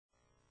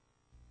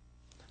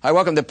Hi,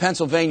 welcome to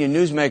Pennsylvania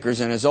Newsmakers,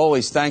 and as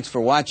always, thanks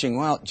for watching.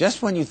 Well,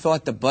 just when you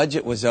thought the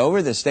budget was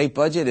over, the state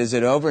budget, is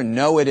it over?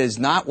 No, it is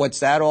not. What's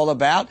that all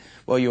about?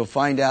 Well, you'll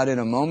find out in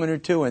a moment or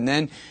two, and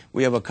then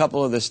we have a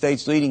couple of the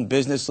state's leading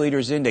business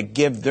leaders in to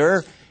give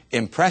their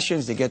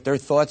impressions, to get their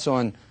thoughts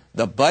on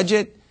the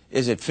budget.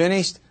 Is it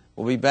finished?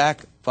 We'll be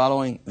back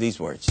following these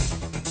words.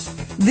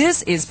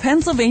 This is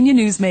Pennsylvania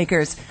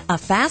Newsmakers, a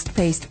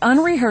fast-paced,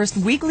 unrehearsed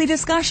weekly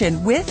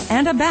discussion with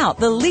and about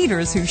the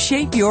leaders who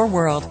shape your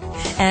world.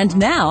 And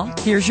now,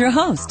 here's your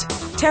host,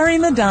 Terry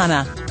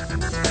Madonna.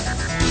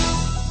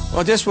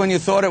 Well, just when you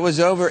thought it was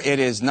over, it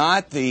is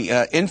not.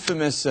 The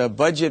infamous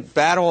budget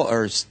battle,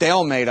 or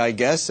stalemate, I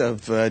guess,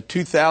 of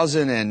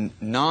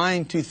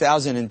 2009,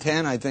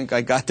 2010, I think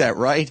I got that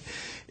right,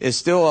 is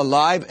still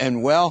alive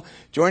and well.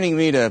 Joining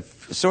me to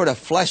sort of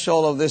flesh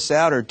all of this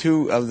out are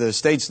two of the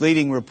state's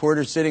leading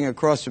reporters. Sitting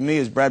across from me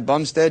is Brad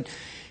Bumsted.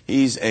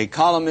 He's a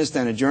columnist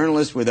and a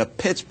journalist with the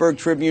Pittsburgh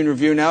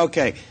Tribune-Review. Now,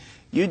 okay,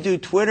 you do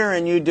Twitter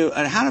and you do,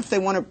 and how if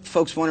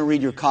folks want to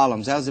read your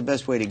columns? How's the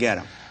best way to get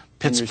them?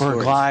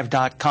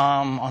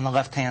 PittsburghLive.com. On the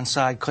left-hand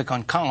side, click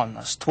on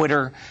columnist.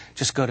 Twitter,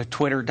 just go to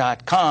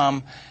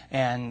twitter.com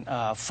and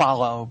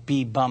follow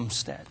B.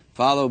 Bumsted.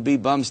 Follow B.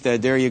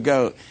 Bumsted. There you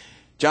go.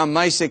 John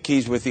Micek,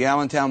 he's with the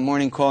Allentown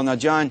Morning Call. Now,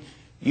 John,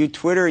 you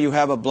Twitter, you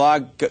have a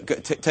blog.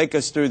 Take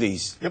us through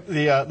these. Yep,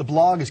 the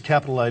blog is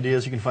Capital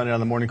Ideas. You can find it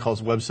on the Morning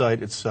Call's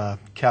website. It's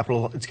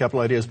Capital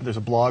Ideas, but there's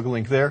a blog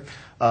link there.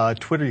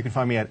 Twitter, you can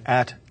find me at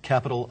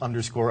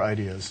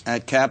 @capital_ideas.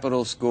 At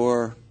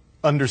capital_ideas.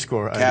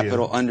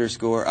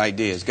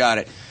 Ideas. Got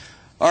it.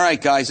 All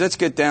right, guys, let's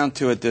get down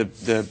to it.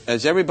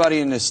 As everybody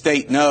in the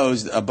state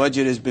knows, a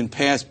budget has been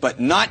passed, but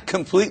not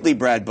completely,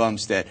 Brad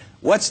Bumsted.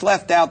 What's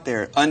left out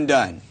there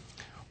undone?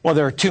 Well,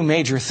 there are two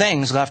major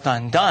things left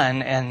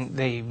undone, and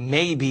they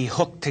may be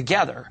hooked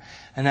together,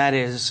 and that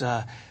is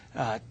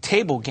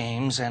table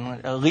games,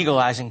 and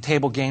legalizing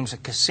table games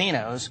at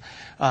casinos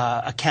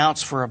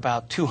accounts for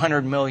about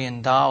 $200 million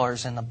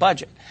in the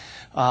budget.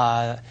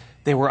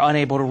 They were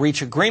unable to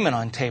reach agreement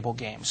on table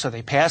games, so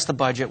they passed the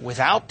budget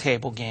without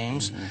table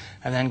games,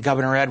 and then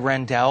Governor Ed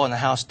Rendell and the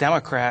House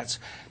Democrats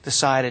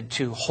decided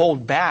to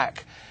hold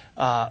back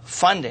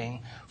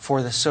funding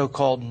for the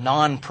so-called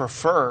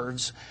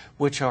non-preferreds,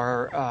 which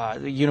are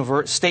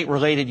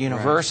state-related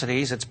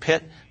universities. Right. It's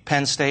Pitt,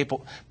 Penn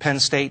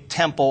State,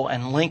 Temple,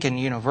 and Lincoln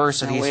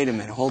universities. Now, wait a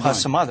minute, hold plus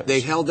on. Some others. They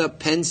held up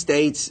Penn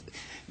State's.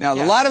 Now,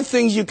 a lot of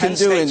things you can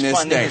do in this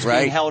state, right?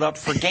 Being held up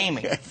for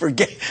gaming.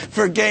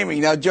 for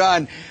gaming. Now,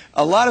 John,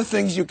 a lot of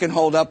things you can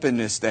hold up in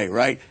this state,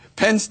 right?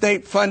 Penn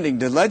State funding.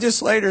 Did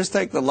legislators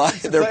take their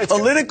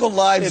political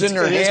lives in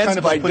their hands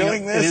by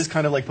doing this? It is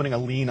kind of like putting a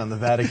lien on the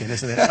Vatican,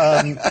 isn't it?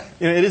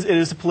 It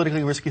is a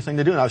politically risky thing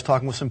to do. And I was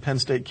talking with some Penn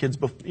State kids,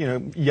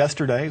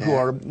 yesterday, who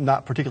are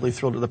not particularly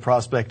thrilled at the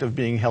prospect of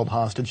being held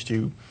hostage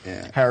to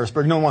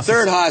Harrisburg. No one wants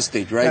third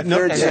hostage, right?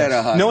 Third set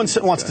of hostage. No one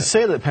wants to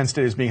say that Penn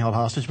State is being held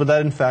hostage, but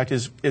that in fact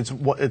is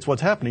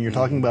what's happening. You're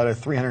talking about a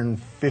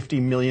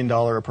 $350 million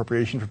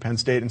appropriation for Penn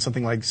State and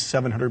something like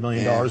 $700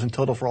 million in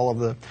total for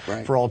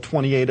all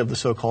 28 of the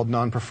so-called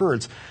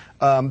non-preferreds.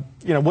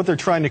 What they're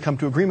trying to come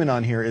to agreement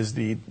on here is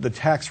the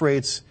tax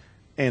rates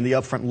and the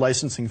upfront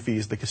licensing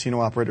fees the casino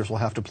operators will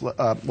have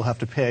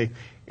to pay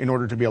in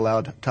order to be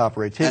allowed to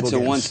operate table games.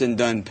 That's a once and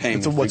done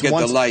payment. To get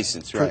the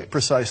license, right?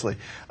 Precisely.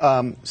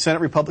 Senate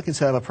Republicans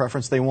have a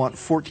preference. They want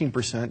 14%,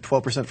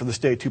 12% for the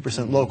state,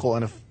 2% local,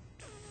 and a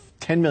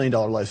 $10 million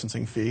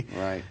licensing fee.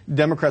 Right.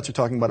 Democrats are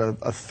talking about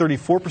a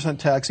 34%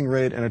 taxing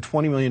rate and a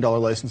 $20 million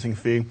licensing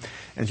fee.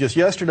 And just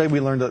yesterday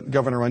we learned that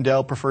Governor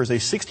Rendell prefers a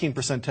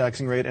 16%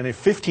 taxing rate and a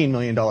 $15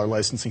 million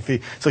licensing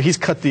fee. So he's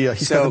cut the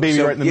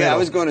baby right in the middle. Yeah, I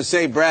was going to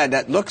say, Brad,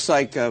 that looks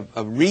like a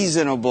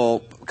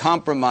reasonable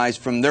compromise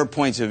from their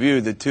points of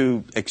view, the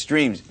two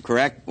extremes,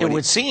 correct? It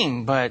would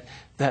seem, but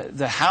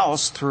the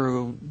House,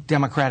 through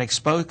Democratic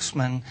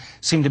spokesmen,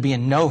 seem to be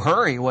in no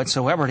hurry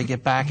whatsoever to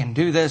get back and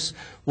do this,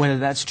 whether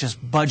that's just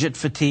budget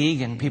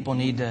fatigue and people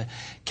need to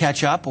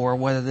catch up, or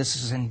whether this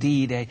is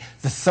indeed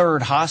the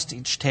third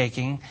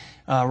hostage-taking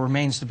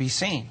remains to be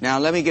seen. Now,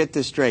 let me get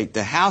this straight.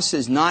 The House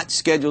is not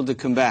scheduled to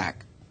come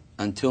back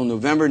until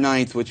November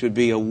 9th, which would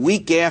be a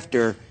week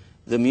after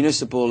the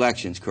municipal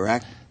elections,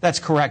 correct? That's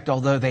correct,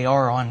 although they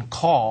are on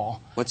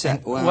call. What's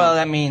that? Well,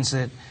 that means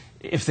that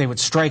if they would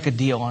strike a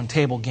deal on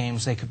table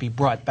games, they could be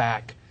brought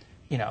back,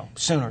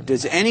 sooner.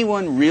 Does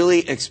anyone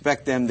really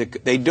expect them to?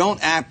 They don't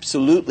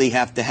absolutely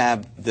have to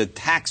have the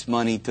tax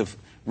money to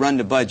run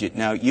the budget.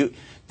 Now,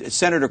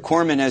 Senator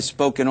Corman has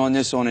spoken on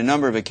this on a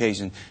number of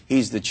occasions.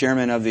 He's the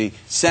chairman of the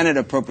Senate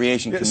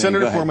Appropriation Committee.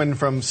 Senator Corman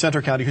from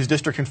Centre County, whose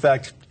district, in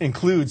fact,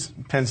 includes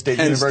Penn State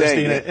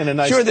University in a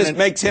nice... Sure, this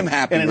makes him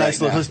happy And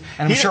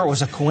I'm sure it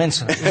was a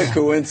coincidence. A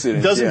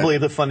coincidence, doesn't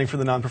believe that funding for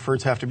the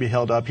non-preferreds have to be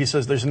held up. He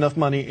says there's enough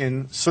money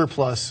in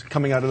surplus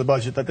coming out of the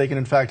budget that they can,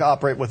 in fact,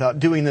 operate without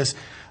doing this.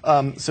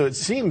 So it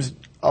seems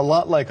a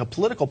lot like a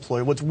political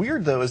ploy. What's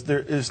weird, though,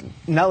 is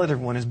now that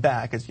everyone is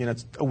back,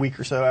 it's a week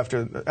or so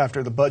after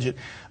the budget.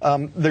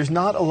 There's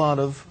not a lot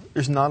of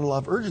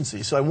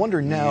urgency. So I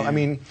wonder now. I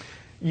mean,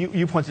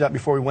 You pointed out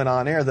before we went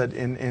on air that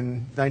in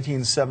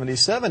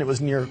 1977 it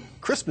was near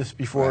Christmas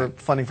before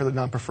funding for the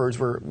non-preferreds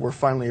were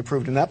finally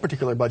approved in that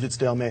particular budget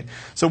stalemate.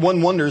 So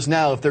one wonders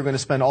now if they're going to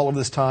spend all of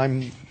this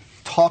time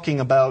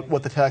talking about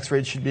what the tax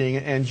rate should be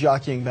and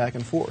jockeying back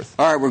and forth.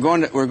 All right,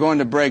 we're going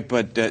to break,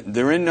 but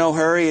they're in no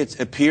hurry. It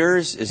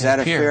appears. Is that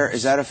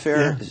a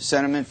fair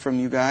sentiment from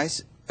you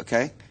guys?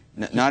 Okay,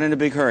 not in a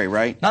big hurry,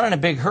 right? Not in a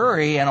big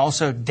hurry, and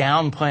also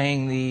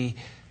downplaying the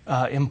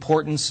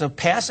importance of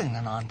passing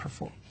the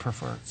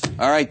non-preferreds.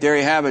 All right, there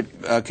you have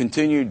it.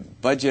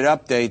 Continued budget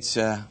updates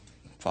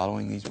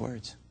following these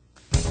words.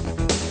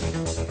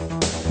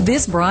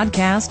 This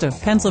broadcast of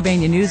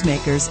Pennsylvania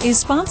Newsmakers is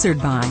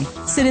sponsored by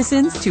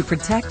Citizens to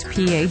Protect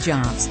PA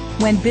Jobs.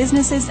 When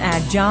businesses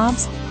add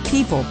jobs,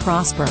 people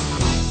prosper.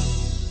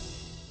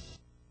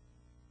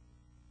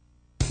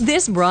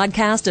 This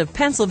broadcast of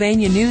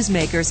Pennsylvania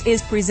Newsmakers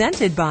is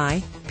presented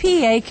by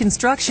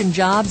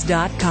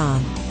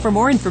PAConstructionJobs.com. For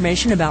more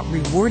information about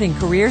rewarding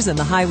careers in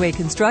the highway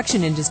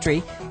construction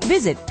industry,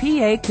 visit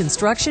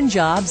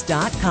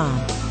PAConstructionJobs.com.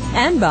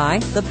 And by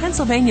the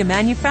Pennsylvania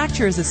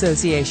Manufacturers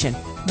Association.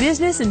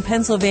 Business in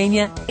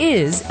Pennsylvania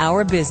is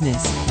our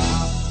business.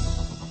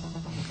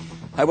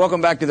 Hi, welcome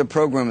back to the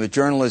program with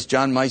journalists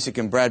John Micek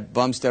and Brad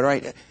Bumsted. All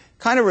right,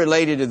 kind of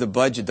related to the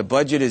budget. The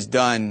budget is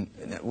done.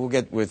 We'll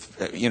get with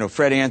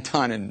Fred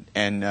Anton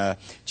and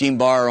Gene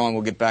Barr on.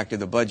 We'll get back to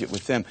the budget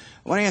with them.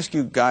 I want to ask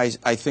you guys,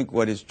 I think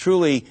what is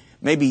truly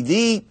maybe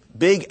the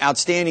big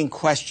outstanding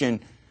question.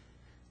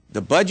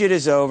 The budget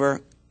is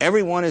over.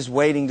 Everyone is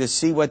waiting to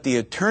see what the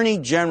Attorney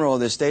General of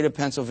the state of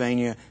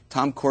Pennsylvania,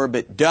 Tom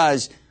Corbett,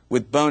 does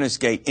with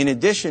Bonusgate. In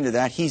addition to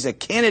that, he's a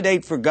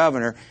candidate for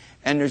governor,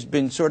 and there's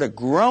been sort of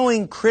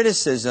growing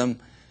criticism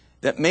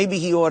that maybe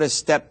he ought to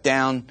step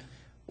down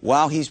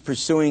while he's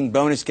pursuing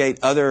Bonusgate,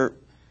 other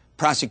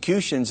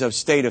prosecutions of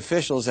state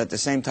officials at the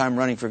same time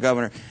running for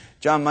governor.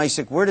 John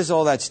Micek, where does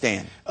all that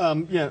stand?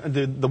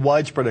 The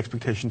widespread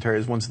expectation, Terry,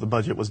 is once the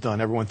budget was done,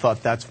 everyone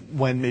thought that's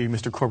when maybe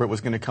Mr. Corbett was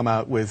going to come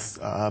out with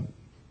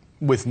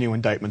new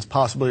indictments.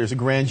 Possibly there's a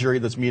grand jury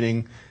that's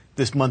meeting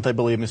this month, I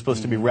believe, and is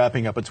supposed to be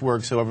wrapping up its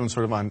work, so everyone's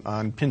sort of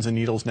on pins and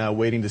needles now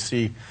waiting to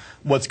see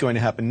what's going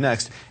to happen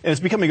next. And it's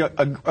becoming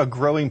a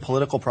growing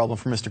political problem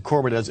for Mr.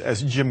 Corbett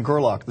as Jim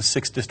Gerlach, the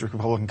 6th District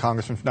Republican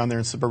congressman down there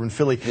in suburban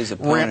Philly, his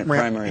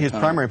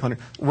primary opponent,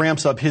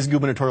 ramps up his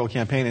gubernatorial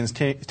campaign and is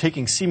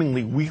taking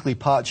seemingly weekly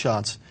pot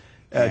shots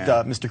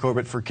at Mr.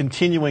 Corbett for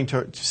continuing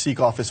to seek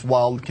office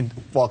while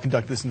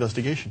conducting this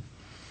investigation.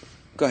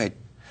 Go ahead.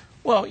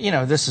 Well,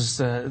 this is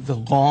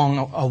the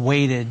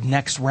long-awaited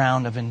next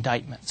round of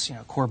indictments.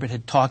 Corbett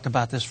had talked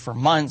about this for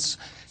months,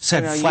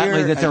 said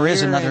flatly that there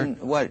is another...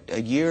 a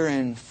year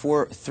and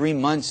 3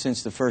 months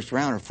since the first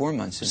round, or 4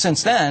 months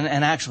since then,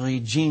 and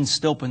actually Gene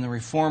Stilpen, the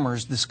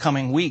Reformers, this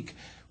coming week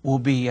will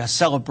be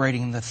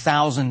celebrating the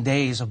 1,000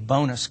 days of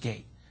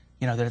Bonusgate,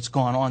 that it's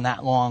gone on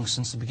that long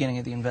since the beginning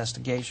of the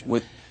investigation.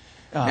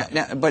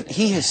 But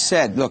he has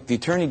said, look, the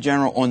Attorney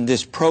General on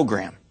this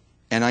program,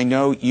 and I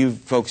know you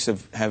folks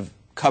have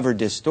covered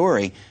this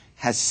story,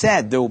 has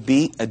said there will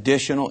be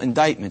additional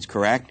indictments,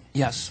 correct?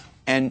 Yes.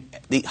 And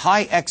the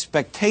high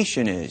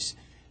expectation is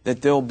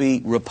that there will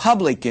be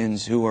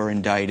Republicans who are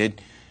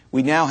indicted.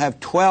 We now have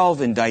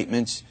 12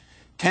 indictments,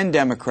 10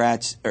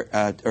 Democrats,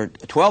 or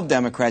 12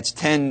 Democrats,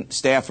 10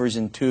 staffers,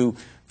 and 2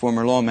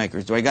 former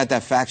lawmakers. Do I got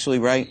that factually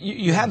right?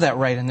 You have that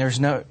right, and there's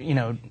no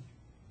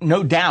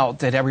doubt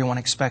that everyone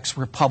expects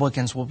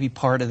Republicans will be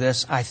part of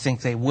this. I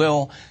think they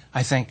will.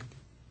 I think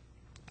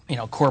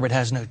Corbett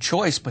has no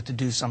choice but to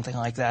do something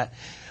like that.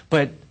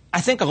 But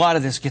I think a lot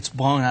of this gets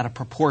blown out of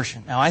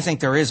proportion. Now, I think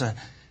there is a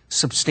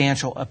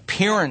substantial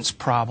appearance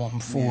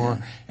problem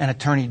for an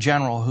attorney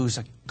general who's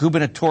a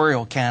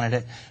gubernatorial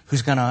candidate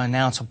who's going to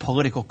announce a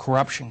political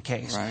corruption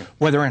case. Right.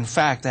 Whether, in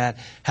fact, that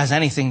has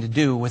anything to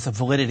do with the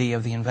validity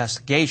of the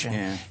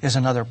investigation is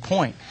another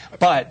point.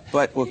 But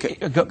I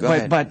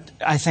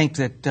think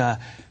that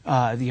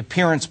the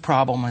appearance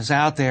problem is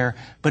out there.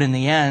 But in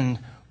the end,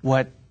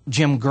 what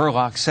Jim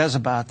Gerlach says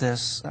about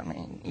this, I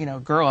mean,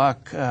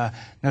 Gerlach,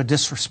 no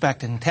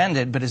disrespect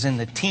intended, but is in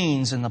the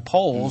teens in the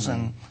polls.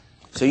 And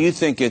so you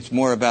think it's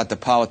more about the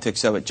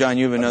politics of it. John,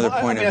 you have another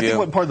point of view. I think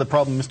what part of the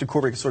problem, Mr.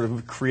 Corbett sort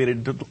of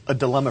created a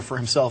dilemma for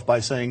himself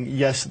by saying,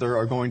 yes, there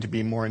are going to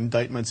be more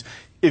indictments.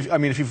 If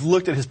you've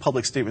looked at his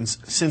public statements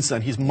since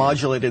then, he's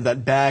modulated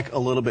that back a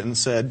little bit and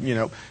said,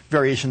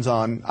 variations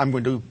on, I'm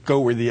going to go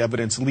where the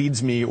evidence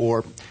leads me,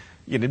 or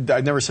I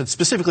never said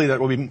specifically that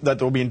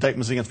there will be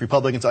indictments against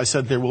Republicans. I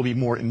said there will be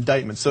more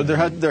indictments. So there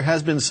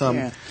have been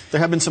some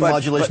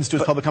modulations to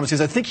his public comments,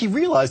 because I think he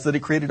realized that it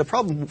created a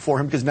problem for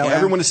him, because now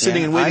everyone is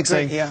sitting and waiting,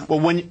 saying,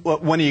 "Well,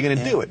 when are you going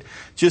to do it?"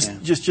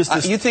 Just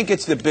this. You think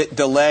it's the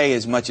delay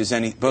as much as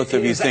any? Both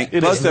of you think?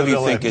 Both of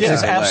you think it's the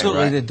delay,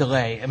 absolutely the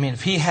delay. I mean,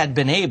 if he had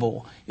been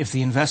able, if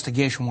the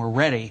investigation were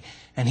ready,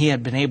 and he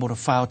had been able to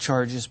file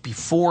charges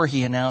before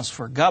he announced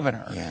for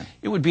governor,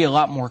 it would be a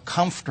lot more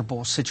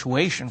comfortable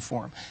situation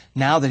for him.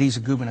 Now that he's a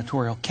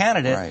gubernatorial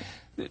candidate,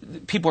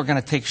 people are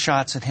going to take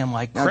shots at him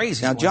like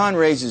crazy. Now, John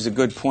raises a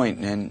good point,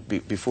 and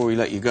before we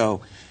let you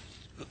go,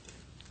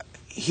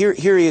 here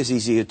he is.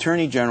 He's the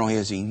Attorney General. He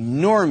has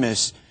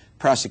enormous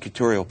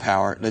prosecutorial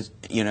power,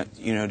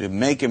 to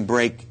make and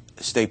break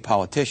state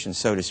politicians,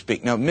 so to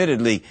speak. Now,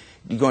 admittedly,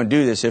 you're going to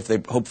do this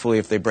hopefully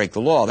if they break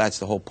the law. That's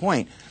the whole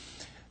point.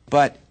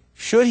 But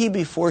should he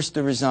be forced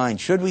to resign?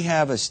 Should we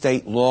have a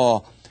state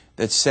law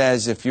that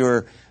says if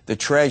you're the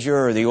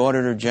treasurer or the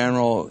auditor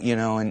general,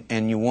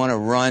 and you want to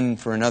run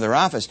for another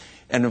office,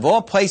 and of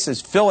all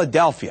places,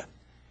 Philadelphia,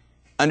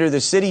 under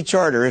the city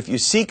charter, if you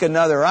seek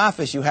another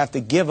office, you have to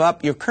give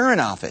up your current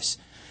office.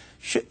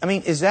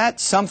 Is that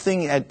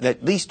something that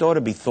at least ought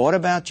to be thought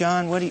about,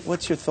 John?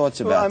 What's your thoughts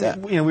about that?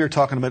 We were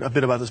talking a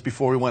bit about this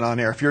before we went on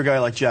air. If you're a guy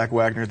like Jack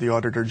Wagner, the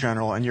Auditor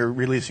General, and you're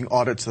releasing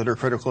audits that are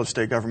critical of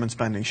state government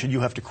spending, should you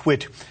have to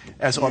quit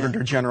as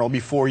Auditor General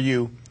before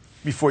you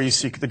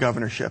seek the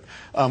governorship?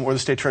 Or the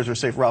state treasurer,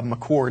 say if Rob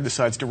McCord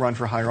decides to run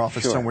for higher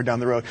office somewhere down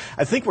the road.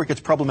 I think where it gets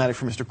problematic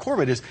for Mr.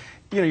 Corbett is,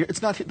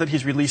 it's not that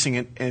he's releasing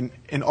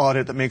an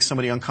audit that makes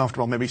somebody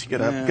uncomfortable, maybe get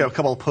a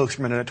couple of pokes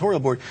from an editorial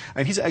board,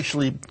 and he's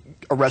actually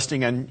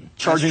arresting and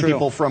charging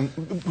people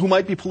who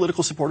might be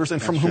political supporters and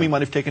from whom he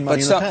might have taken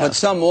money in the past. But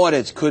some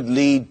audits could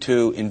lead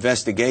to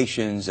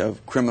investigations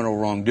of criminal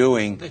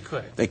wrongdoing.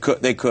 They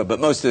could, but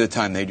most of the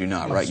time they do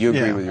not, right? You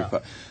agree with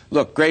your...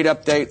 Look, great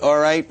update. All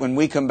right, when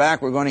we come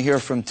back, we're going to hear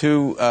from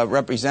two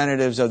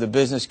representatives of the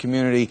business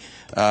community,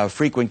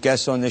 frequent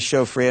guests on this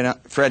show,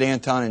 Fred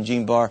Anton and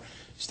Gene Barr.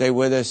 Stay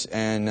with us,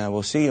 and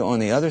we'll see you on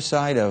the other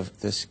side of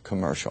this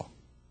commercial.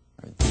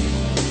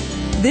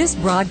 This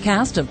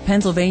broadcast of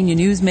Pennsylvania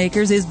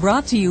Newsmakers is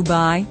brought to you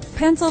by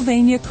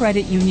Pennsylvania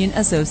Credit Union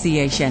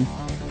Association.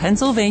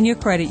 Pennsylvania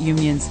Credit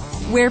Unions,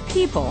 where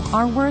people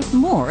are worth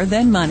more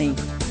than money.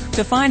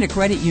 To find a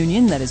credit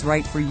union that is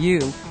right for you,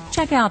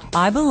 check out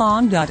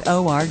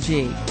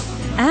ibelong.org.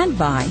 And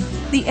by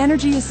the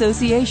Energy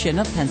Association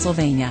of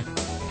Pennsylvania,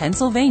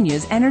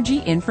 Pennsylvania's energy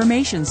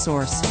information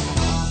source.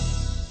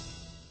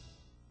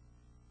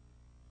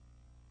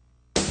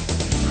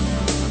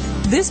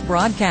 This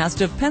broadcast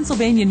of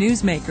Pennsylvania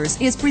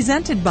Newsmakers is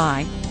presented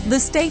by the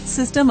State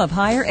System of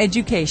Higher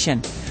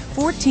Education.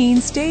 14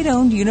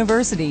 state-owned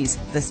universities.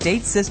 The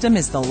state system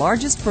is the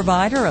largest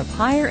provider of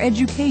higher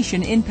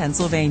education in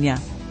Pennsylvania.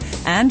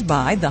 And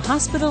by the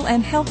Hospital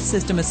and Health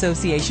System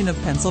Association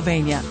of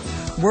Pennsylvania,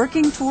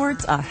 working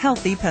towards a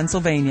healthy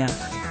Pennsylvania.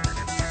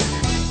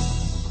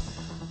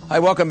 Hi,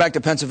 welcome back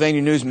to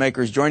Pennsylvania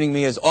Newsmakers. Joining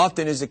me as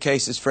often is the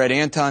case is Fred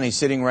Anton. He's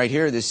sitting right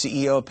here, the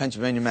CEO of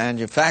Pennsylvania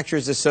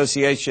Manufacturers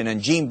Association.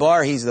 And Gene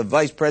Barr, he's the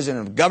Vice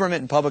President of Government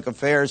and Public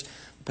Affairs,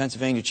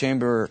 Pennsylvania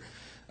Chamber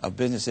of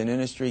Business and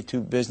Industry.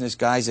 Two business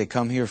guys. They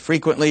come here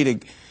frequently.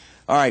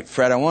 All right,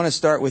 Fred, I want to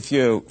start with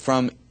you.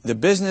 From the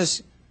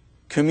business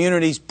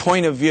community's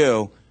point of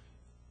view,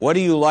 what do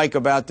you like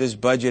about this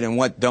budget and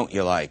what don't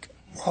you like?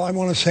 Well, I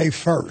want to say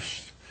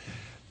first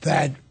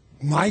that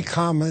my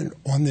comment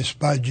on this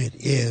budget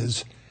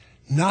is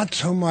not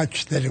so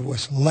much that it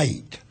was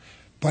late,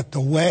 but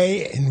the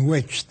way in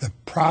which the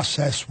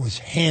process was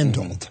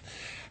handled.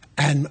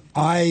 And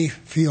I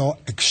feel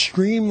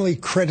extremely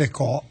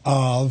critical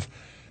of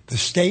the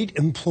state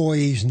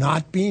employees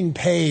not being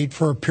paid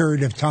for a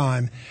period of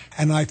time,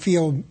 and I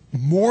feel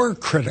more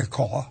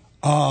critical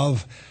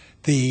of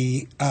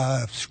the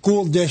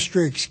school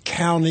districts,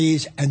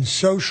 counties, and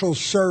social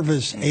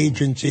service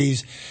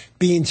agencies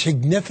being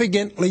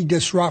significantly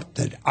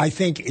disrupted. I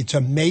think it's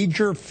a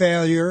major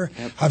failure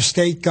of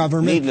state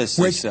government.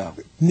 Needlessly so.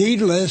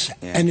 Needless,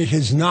 and it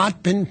has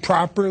not been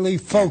properly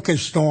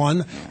focused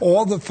on.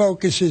 All the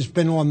focus has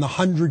been on the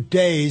 100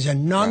 days,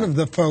 and none of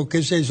the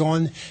focus is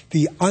on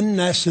the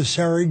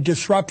unnecessary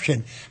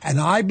disruption. And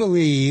I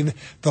believe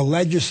the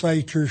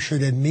legislature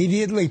should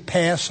immediately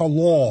pass a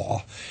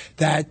law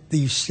that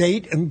the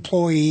state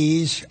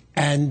employees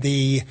and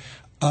the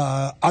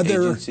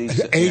other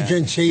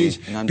agencies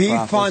be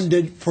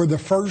funded for the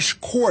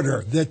first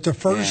quarter, that the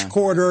first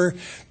quarter,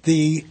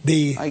 I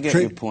get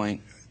your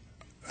point.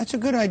 That's a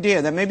good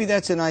idea. Maybe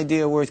that's an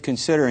idea worth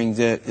considering,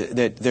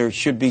 that there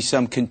should be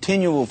some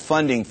continual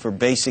funding for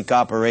basic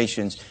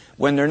operations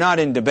when they're not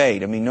in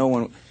debate. I mean, no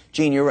one...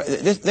 Gene, you're right.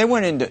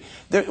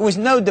 There was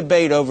no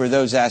debate over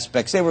those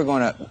aspects. They were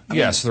going to...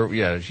 You're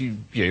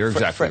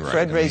exactly right.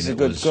 Fred raised a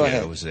good... Go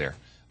ahead. It was there.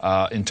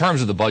 In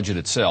terms of the budget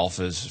itself,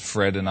 as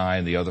Fred and I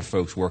and the other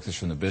folks work this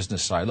from the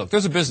business side, look,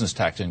 there's a business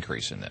tax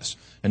increase in this.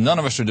 And none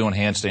of us are doing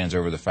handstands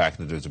over the fact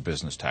that there's a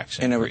business tax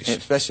increase.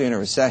 Especially in a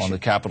recession. On the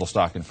capital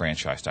stock and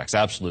franchise tax,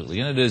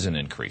 absolutely. And it is an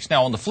increase.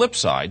 Now, on the flip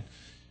side,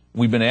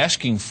 we've been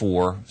asking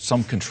for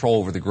some control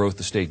over the growth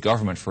of state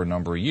government for a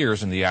number of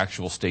years, and the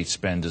actual state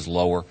spend is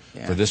lower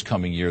for this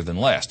coming year than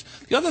last.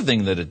 The other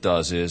thing that it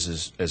does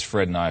is, as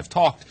Fred and I have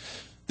talked,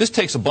 this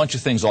takes a bunch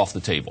of things off the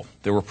table.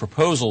 There were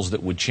proposals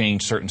that would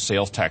change certain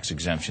sales tax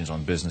exemptions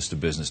on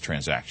business-to-business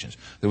transactions.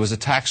 There was a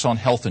tax on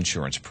health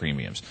insurance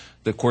premiums.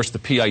 Of course, the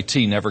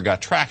PIT never got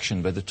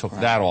traction, but it took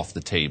that off the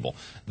table.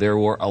 There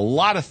were a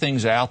lot of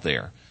things out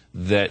there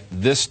that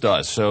this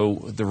does. So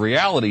the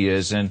reality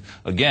is, and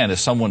again,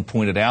 as someone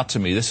pointed out to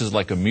me, this is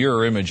like a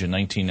mirror image in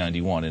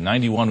 1991. In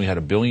 91, we had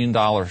 $1 billion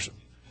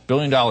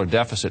billion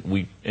deficit.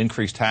 We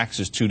increased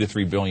taxes $2 to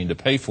 $3 billion to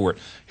pay for it.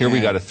 Here we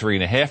got a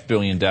 $3.5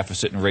 billion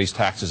deficit and raised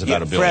taxes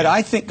about $1 billion. Fred,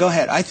 I think. Go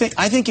ahead. I think.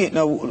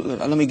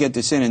 Let me get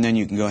this in, and then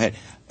you can go ahead.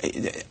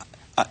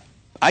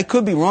 I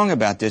could be wrong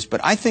about this, but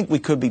I think we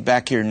could be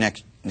back here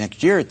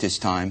next year at this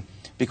time,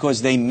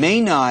 because they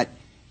may not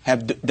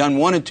have done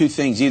one of two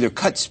things: either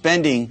cut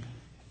spending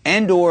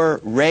and/or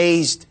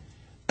raised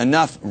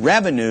enough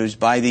revenues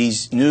by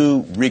these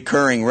new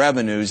recurring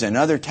revenues and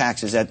other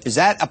taxes. Is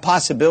that a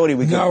possibility?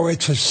 No,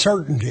 it's a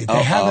certainty.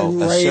 They haven't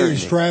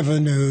raised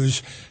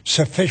revenues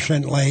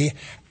sufficiently,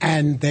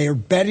 and they're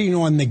betting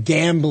on the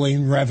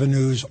gambling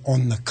revenues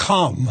on the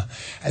come.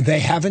 And they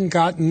haven't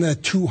gotten the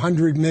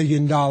 $200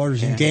 million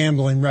in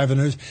gambling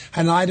revenues,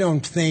 and I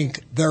don't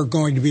think they're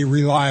going to be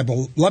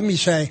reliable. Let me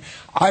say,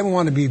 I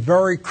want to be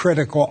very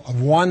critical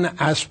of one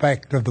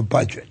aspect of the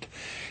budget.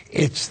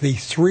 It's the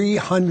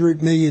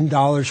 $300 million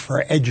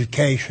for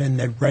education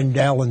that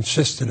Rendell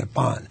insisted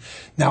upon.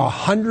 Now,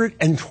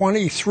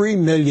 $123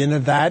 million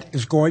of that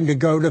is going to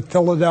go to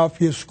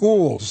Philadelphia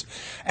schools,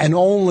 and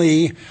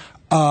only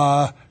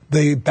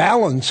the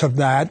balance of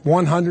that,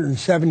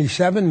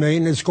 $177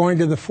 million, is going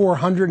to the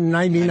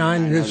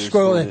 499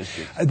 schools.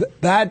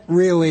 That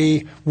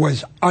really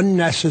was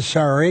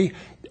unnecessary.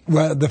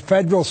 The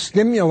federal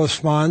stimulus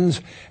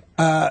funds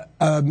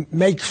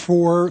makes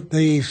for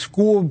the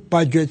school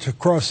budgets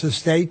across the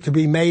state to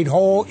be made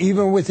whole,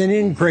 even with an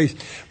increase.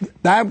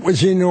 That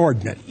was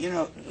inordinate. You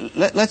know,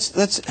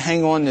 let's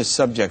hang on this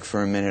subject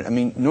for a minute. I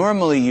mean,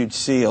 normally you'd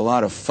see a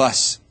lot of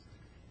fuss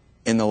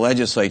in the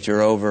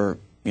legislature over,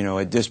 you know,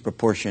 a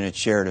disproportionate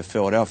share to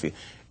Philadelphia.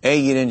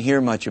 You didn't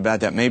hear much about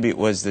that. Maybe it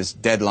was this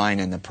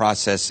deadline in the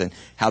process and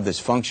how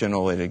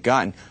dysfunctional it had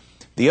gotten.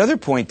 The other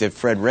point that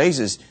Fred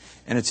raises,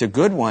 and it's a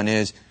good one,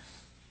 is,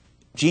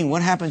 Gene,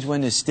 what happens when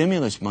the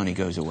stimulus money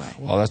goes away?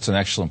 Well, that's an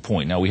excellent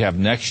point. Now, we have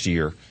next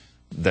year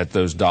that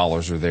those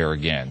dollars are there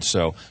again.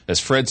 So, as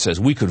Fred says,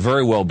 we could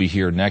very well be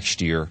here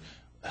next year.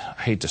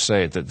 I hate to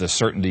say it, that the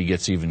certainty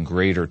gets even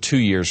greater 2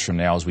 years from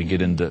now as we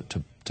get into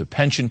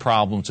pension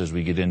problems, as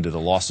we get into the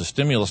loss of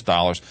stimulus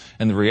dollars.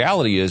 And the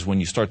reality is, when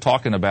you start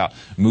talking about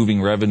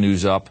moving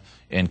revenues up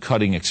and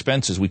cutting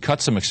expenses, we cut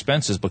some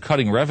expenses, but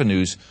cutting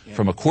revenues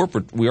from a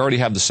corporate, we already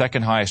have the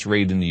second highest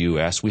rate in the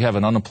U.S. We have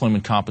an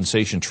unemployment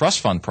compensation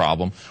trust fund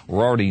problem.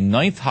 We're already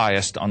ninth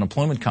highest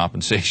unemployment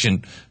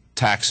compensation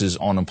taxes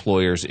on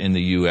employers in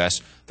the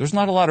U.S. There's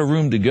not a lot of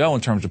room to go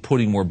in terms of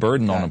putting more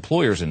burden on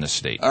employers in this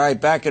state. All right,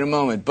 back in a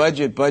moment.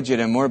 Budget,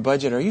 and more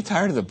budget. Are you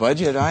tired of the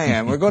budget? I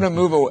am. We're going to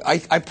move away.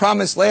 I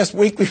promised last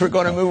week we were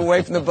going to move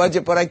away from the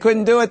budget, but I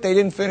couldn't do it. They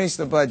didn't finish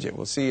the budget.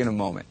 We'll see you in a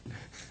moment.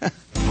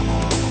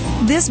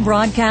 This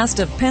broadcast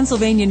of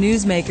Pennsylvania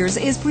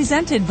Newsmakers is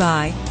presented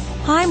by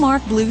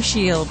Highmark Blue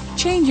Shield,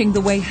 changing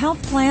the way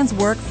health plans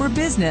work for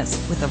business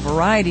with a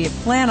variety of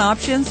plan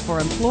options for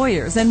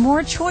employers and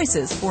more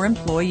choices for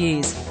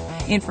employees.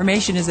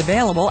 Information is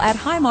available at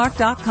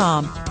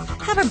highmark.com.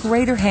 Have a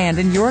greater hand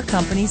in your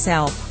company's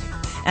health.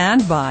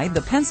 And by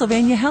the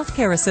Pennsylvania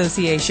Healthcare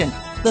Association,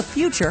 the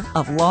future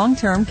of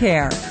long-term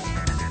care.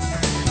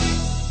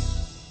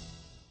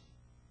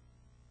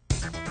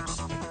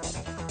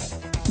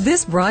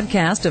 This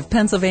broadcast of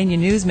Pennsylvania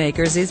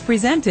Newsmakers is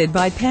presented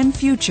by Penn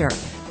Future,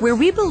 where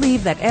we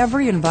believe that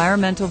every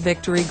environmental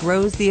victory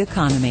grows the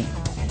economy,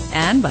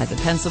 and by the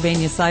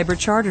Pennsylvania Cyber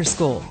Charter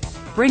School,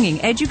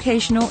 bringing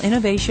educational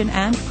innovation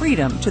and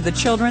freedom to the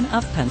children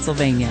of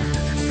Pennsylvania.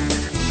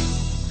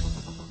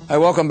 Hi,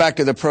 welcome back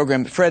to the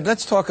program. Fred,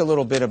 let's talk a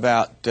little bit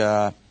about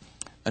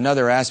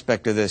another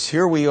aspect of this.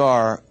 Here we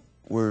are,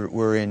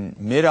 we're in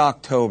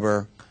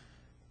mid-October.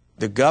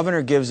 The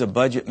governor gives a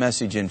budget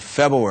message in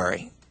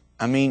February.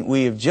 I mean,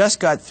 we have just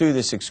got through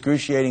this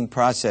excruciating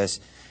process,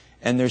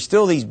 and there's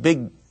still these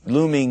big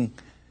looming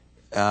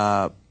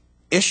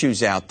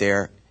issues out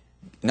there,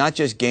 not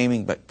just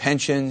gaming, but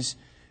pensions.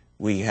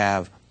 We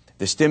have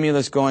the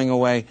stimulus going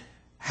away.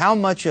 How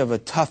much of a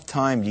tough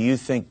time do you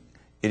think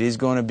it is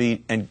going to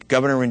be? And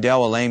Governor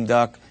Rendell, a lame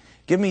duck.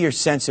 Give me your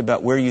sense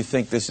about where you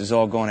think this is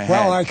all going to head.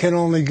 Well, I can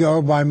only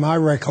go by my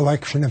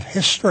recollection of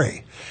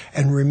history.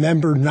 And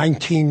remember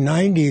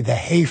 1990, the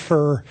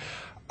Hafer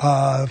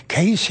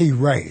Casey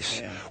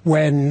race,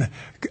 when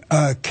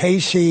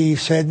Casey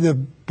said the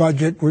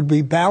budget would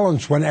be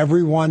balanced when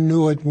everyone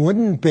knew it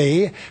wouldn't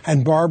be,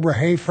 and Barbara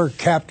Hafer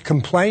kept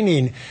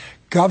complaining.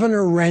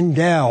 Governor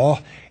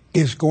Rendell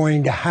is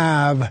going to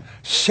have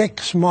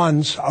 6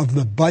 months of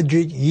the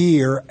budget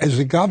year as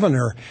a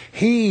governor.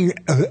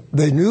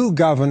 The new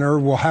governor,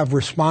 will have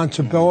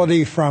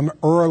responsibility from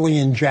early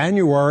in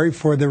January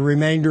for the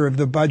remainder of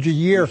the budget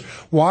year.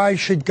 Why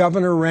should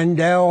Governor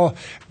Rendell,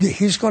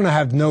 he's going to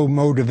have no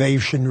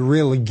motivation to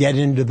really get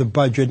into the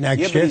budget next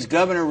year. Yeah, but he's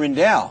Governor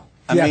Rendell.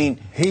 I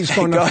mean, he's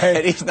going to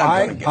pay. He's not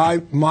going to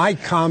get My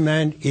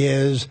comment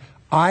is,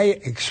 I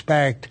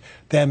expect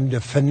them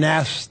to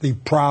finesse the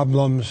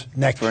problems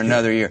next year. For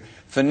another year.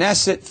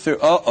 Finesse it through,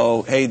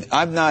 hey,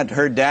 I've not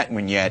heard that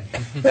one yet.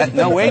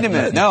 No, wait a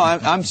minute. No,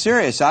 I'm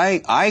serious.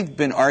 I've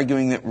been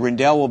arguing that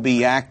Rendell will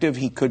be active.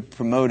 He could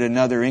promote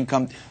another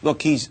income.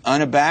 Look, he's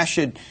unabashed.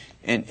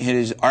 and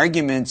his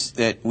arguments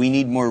that we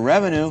need more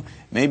revenue,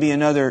 maybe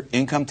another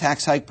income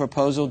tax hike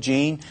proposal,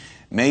 Gene.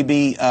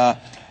 Maybe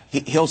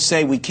he'll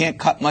say we can't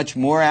cut much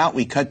more out.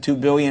 We cut $2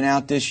 billion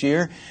out this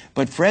year.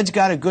 But Fred's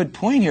got a good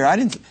point here.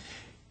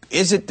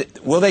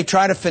 Will they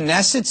try to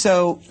finesse it?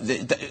 So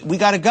we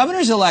got a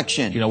governor's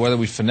election. You know, whether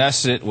we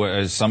finesse it,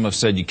 as some have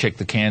said, you kick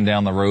the can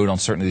down the road on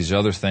certain of these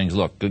other things.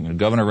 Look,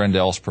 Governor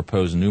Rendell's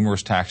proposed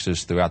numerous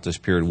taxes throughout this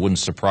period. Wouldn't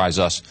surprise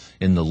us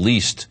in the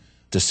least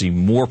to see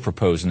more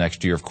proposed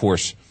next year. Of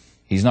course,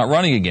 he's not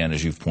running again,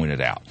 as you've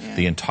pointed out. Yeah.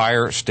 The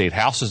entire state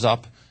house is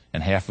up,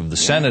 and half of the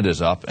Senate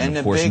is up. And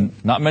of course,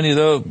 not many of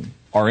those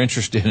are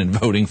interested in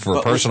voting for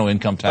a personal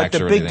income tax or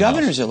anything else. But the big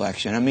governor's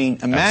election, I mean,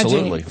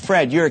 imagine,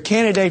 Fred, you're a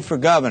candidate for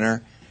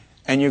governor,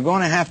 and you're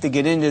going to have to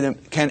get into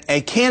a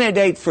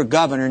candidate for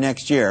governor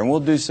next year, and we'll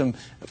do some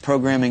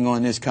programming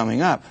on this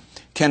coming up.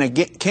 Can a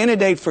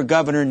candidate for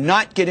governor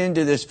not get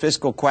into this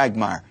fiscal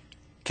quagmire?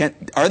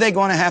 Are they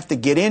going to have to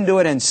get into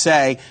it and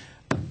say,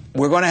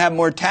 we're going to have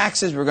more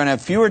taxes, we're going to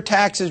have fewer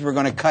taxes, we're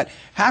going to cut?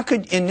 How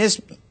could, in this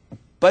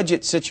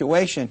budget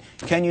situation,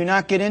 can you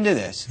not get into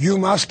this? You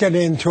must get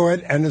into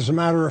it, and as a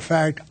matter of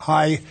fact,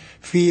 I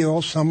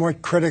feel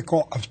somewhat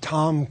critical of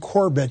Tom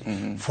Corbett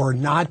for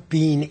not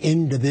being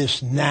into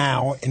this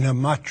now in a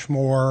much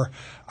more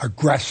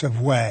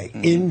aggressive way,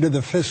 into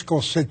the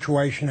fiscal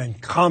situation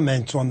and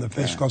comments on the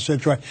fiscal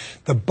situation.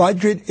 The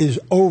budget is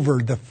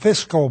over. The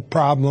fiscal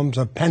problems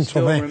of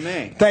Pennsylvania, still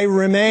remain. They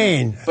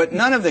remain. But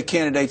none of the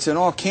candidates, in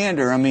all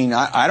candor, I mean,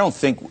 I don't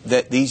think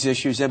that these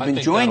issues have been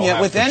joined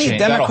yet with any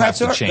Democrats.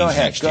 Go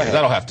ahead.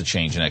 That'll have to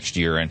change next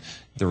year. And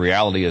the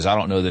reality is, I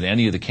don't know that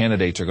any of the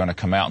candidates are going to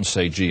come out and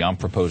say, gee, I'm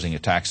proposing a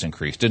tax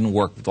increase. Didn't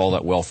work all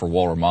that well for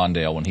Walter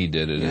Mondale when he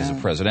did it as a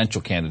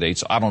presidential candidate.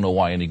 So I don't know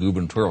why any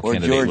gubernatorial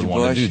candidate would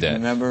want to do that.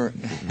 Remember?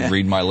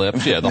 Read my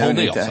lips. Yeah, the whole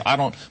deal.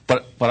 So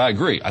but I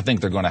agree. I think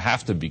they're going to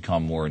have to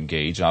become more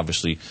engaged.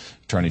 Obviously,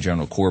 Attorney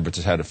General Corbett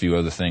has had a few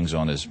other things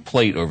on his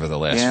plate over the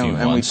last few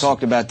months. And we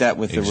talked about that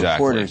with the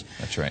reporters.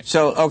 That's right.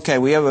 So, okay,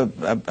 we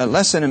have a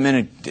less than a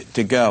minute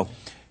to go.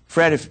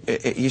 Fred,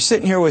 if you're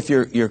sitting here with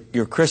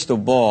your crystal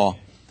ball,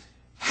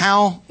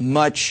 how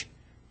much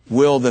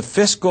will the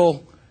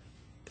fiscal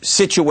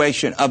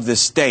situation of the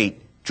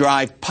state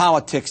drive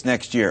politics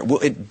next year? Will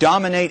it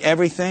dominate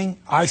everything?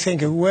 I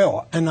think it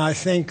will. And I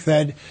think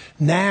that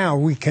now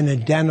we can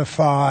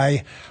identify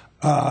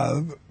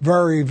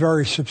very,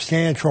 very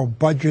substantial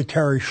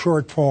budgetary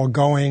shortfall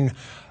going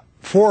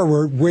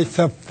forward with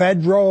the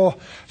federal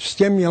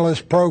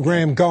stimulus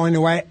program going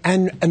away.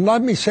 And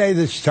let me say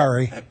this,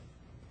 Terry.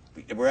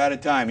 We're out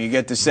of time. You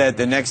get to say it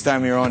the next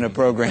time you're on the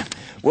program.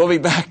 We'll be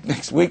back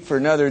next week for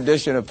another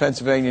edition of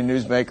Pennsylvania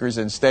Newsmakers,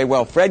 and stay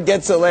well. Fred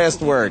gets the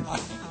last word.